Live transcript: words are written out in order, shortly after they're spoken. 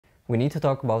we need to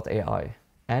talk about AI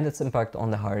and its impact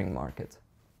on the hiring market.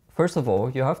 First of all,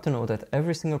 you have to know that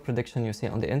every single prediction you see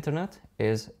on the internet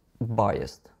is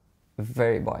biased,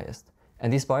 very biased.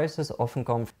 And these biases often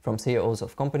come from CEOs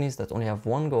of companies that only have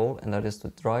one goal, and that is to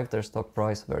drive their stock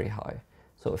price very high.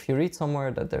 So if you read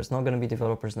somewhere that there's not going to be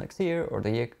developers next year or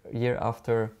the year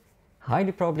after,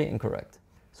 highly probably incorrect.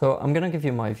 So I'm going to give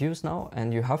you my views now,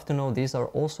 and you have to know these are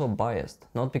also biased,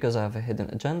 not because I have a hidden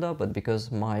agenda, but because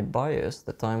my bias,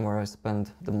 the time where I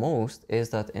spend the most, is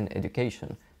that in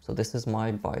education. So this is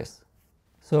my bias.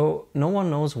 So no one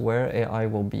knows where AI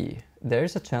will be. There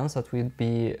is a chance that we'd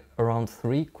be around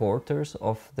 3/4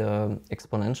 of the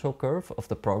exponential curve of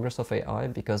the progress of AI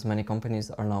because many companies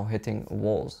are now hitting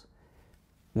walls.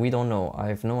 We don't know, I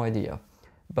have no idea.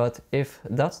 But if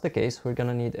that's the case, we're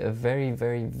gonna need a very,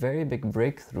 very, very big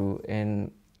breakthrough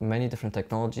in many different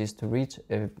technologies to reach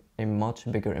a much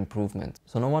bigger improvement.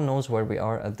 So no one knows where we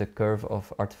are at the curve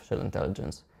of artificial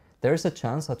intelligence. There is a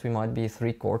chance that we might be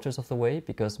 3/4 of the way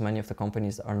because many of the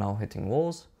companies are now hitting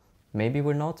walls. Maybe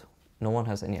we're not, no one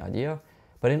has any idea.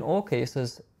 But in all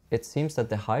cases, it seems that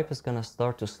the hype is gonna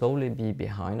start to slowly be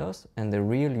behind us and the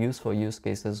real useful use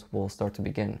cases will start to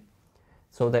begin.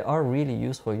 So there are really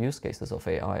useful use cases of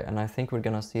AI, and I think we're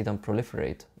gonna see them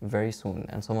proliferate very soon,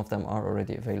 and some of them are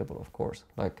already available, of course,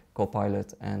 like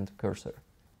Copilot and Cursor.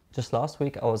 Just last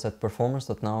week I was at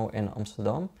Performance.now in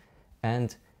Amsterdam,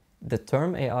 and the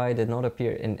term AI did not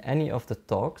appear in any of the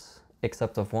talks,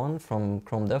 except of one from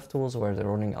Chrome DevTools where they're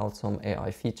rolling out some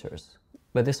AI features.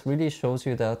 But this really shows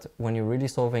you that when you're really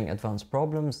solving advanced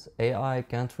problems, AI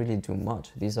can't really do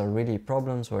much. These are really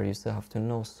problems where you still have to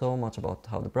know so much about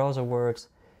how the browser works,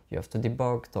 you have to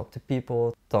debug, talk to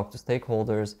people, talk to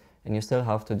stakeholders, and you still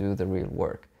have to do the real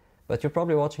work. But you're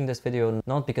probably watching this video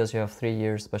not because you have 3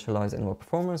 years specialized in web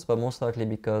performance, but most likely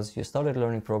because you started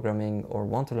learning programming or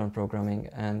want to learn programming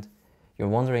and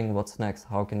you're wondering what's next,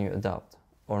 how can you adapt,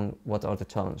 or what are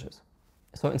the challenges.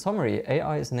 So in summary,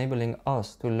 AI is enabling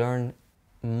us to learn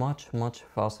much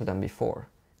faster than before.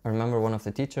 I remember one of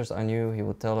the teachers I knew, he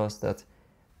would tell us that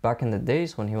back in the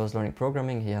days when he was learning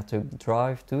programming, he had to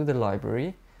drive to the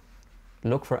library,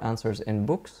 look for answers in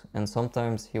books, and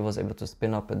sometimes he was able to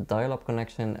spin up a dial-up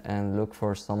connection and look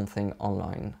for something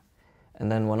online.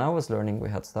 And then when I was learning, we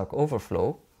had Stack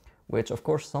Overflow, which of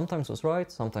course sometimes was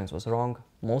right, sometimes was wrong,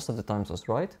 most of the times was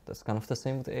right. That's kind of the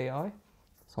same with AI.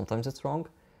 Sometimes it's wrong.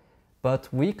 But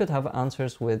we could have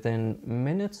answers within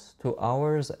minutes to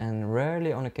hours and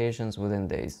rarely on occasions within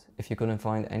days. If you couldn't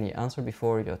find any answer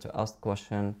before, you had to ask the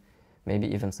question, maybe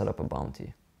even set up a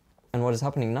bounty. And what is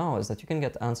happening now is that you can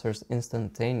get answers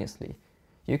instantaneously.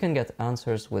 You can get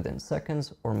answers within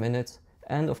seconds or minutes.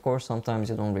 And of course, sometimes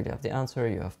you don't really have the answer.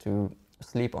 You have to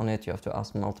sleep on it. You have to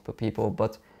ask multiple people.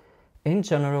 But in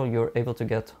general, you're able to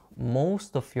get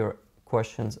most of your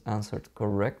questions answered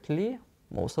correctly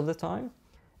most of the time.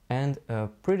 And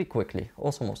pretty quickly,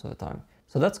 also most of the time.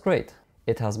 So that's great.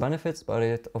 It has benefits, but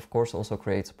it of course also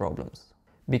creates problems.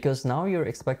 Because now you're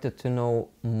expected to know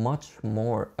much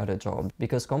more at a job,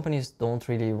 because companies don't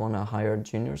really want to hire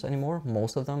juniors anymore,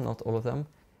 most of them, not all of them.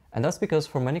 And that's because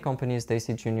for many companies, they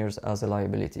see juniors as a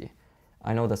liability.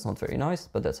 I know that's not very nice,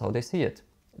 but that's how they see it.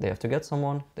 They have to get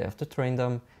someone, they have to train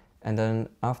them, and then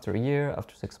after a year,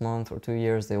 after 6 months or 2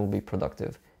 years, they will be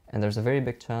productive. And there's a very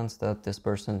big chance that this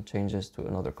person changes to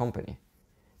another company.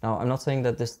 Now, I'm not saying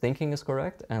that this thinking is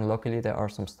correct, and luckily there are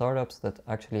some startups that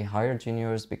actually hire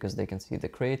juniors because they can see the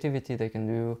creativity they can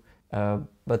do,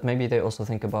 but maybe they also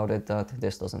think about it that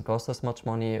this doesn't cost as much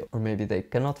money, or maybe they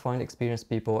cannot find experienced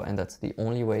people and that's the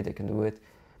only way they can do it.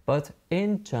 But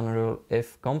in general,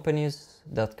 if companies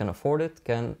that can afford it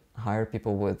can hire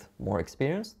people with more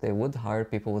experience, they would hire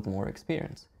people with more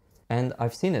experience. And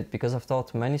I've seen it because I've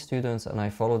taught many students and I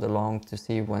followed along to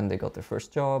see when they got their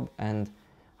first job and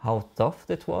how tough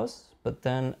it was. But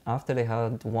then after they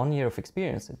had 1 year of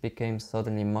experience, it became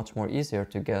suddenly much more easier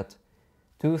to get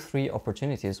 2-3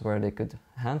 opportunities where they could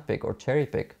handpick or cherry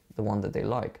pick the one that they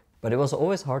like. But it was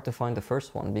always hard to find the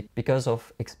first one because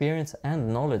of experience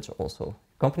and knowledge also.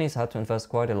 Companies had to invest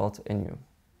quite a lot in you.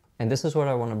 And this is where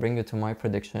I want to bring you to my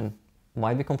prediction.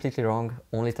 Might be completely wrong,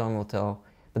 only time will tell.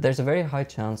 But there's a very high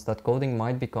chance that coding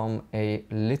might become a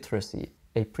literacy,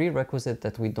 a prerequisite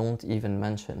that we don't even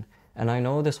mention. And I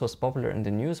know this was popular in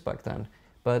the news back then,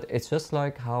 but it's just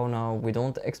like how now we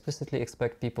don't explicitly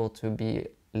expect people to be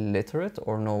literate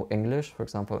or know English, for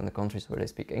example, in the countries where they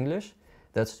speak English.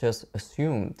 That's just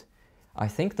assumed. I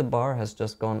think the bar has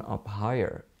just gone up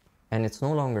higher. And it's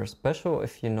no longer special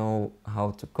if you know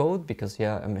how to code, because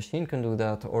yeah, a machine can do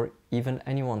that, or even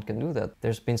anyone can do that.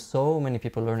 There's been so many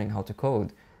people learning how to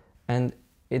code. And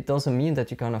it doesn't mean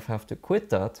that you kind of have to quit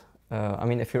that I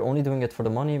mean, if you're only doing it for the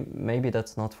money, maybe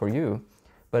that's not for you.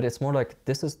 But it's more like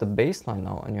this is the baseline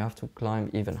now and you have to climb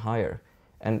even higher.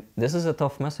 And this is a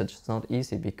tough message. It's not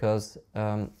easy because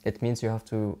it means you have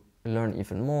to learn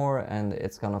even more, and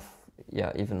it's kind of,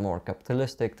 yeah, even more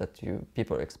capitalistic, that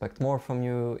people expect more from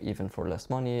you, even for less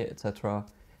money, etc.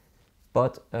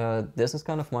 But this is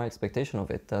kind of my expectation of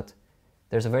it, that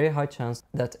there's a very high chance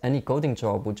that any coding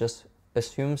job would just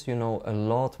assumes you know a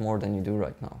lot more than you do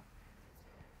right now.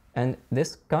 And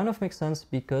this kind of makes sense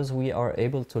because we are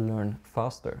able to learn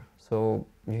faster. So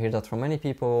you hear that from many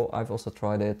people. I've also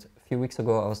tried it. A few weeks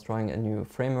ago, I was trying a new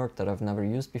framework that I've never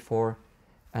used before.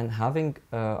 And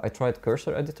I tried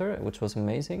Cursor Editor, which was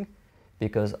amazing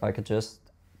because I could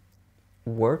just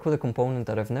work with a component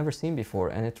that I've never seen before.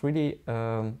 And it really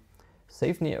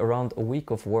saved me around a week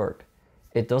of work.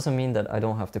 It doesn't mean that I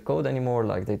don't have to code anymore,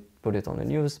 like they put it on the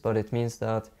news, but it means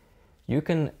that you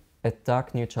can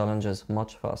attack new challenges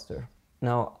much faster.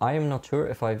 Now, I am not sure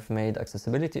if I've made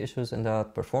accessibility issues in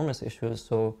that, performance issues,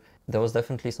 so there was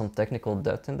definitely some technical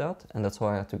debt in that, and that's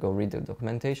why I had to go read the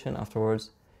documentation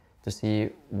afterwards to see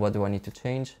what do I need to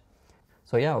change.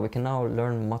 So yeah, we can now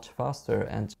learn much faster,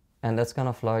 and that's kind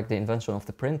of like the invention of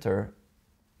the printer.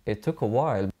 It took a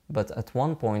while, but at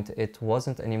one point it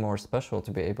wasn't any more special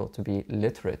to be able to be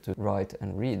literate, to write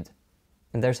and read.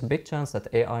 And there's a big chance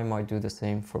that AI might do the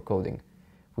same for coding.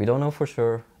 We don't know for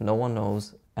sure, no one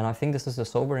knows, and I think this is a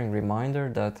sobering reminder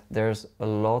that there's a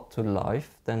lot to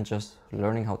life than just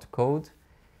learning how to code,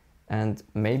 and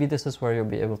maybe this is where you'll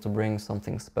be able to bring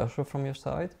something special from your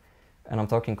side, and I'm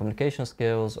talking communication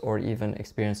skills or even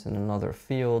experience in another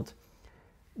field,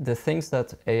 the things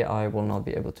that AI will not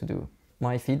be able to do.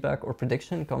 My feedback or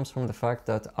prediction comes from the fact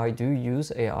that I do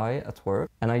use AI at work,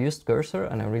 and I used Cursor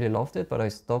and I really loved it, but I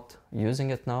stopped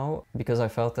using it now because I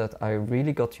felt that I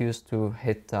really got used to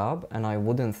hit tab and I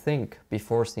wouldn't think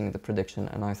before seeing the prediction,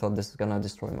 and I thought this is gonna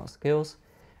destroy my skills.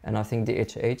 And I think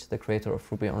DHH, the creator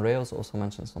of Ruby on Rails, also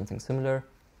mentioned something similar.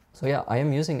 So yeah, I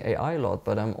am using AI a lot,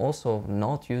 but I'm also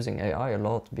not using AI a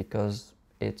lot because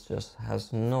it just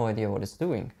has no idea what it's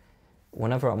doing.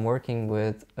 Whenever I'm working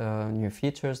with new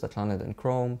features that landed in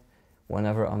Chrome,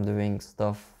 whenever I'm doing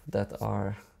stuff that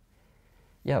are,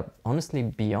 yeah, honestly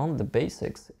beyond the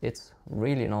basics, it's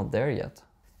really not there yet.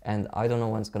 And I don't know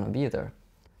when it's gonna be there.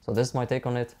 So this is my take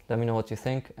on it. Let me know what you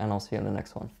think, and I'll see you in the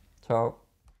next one. Ciao.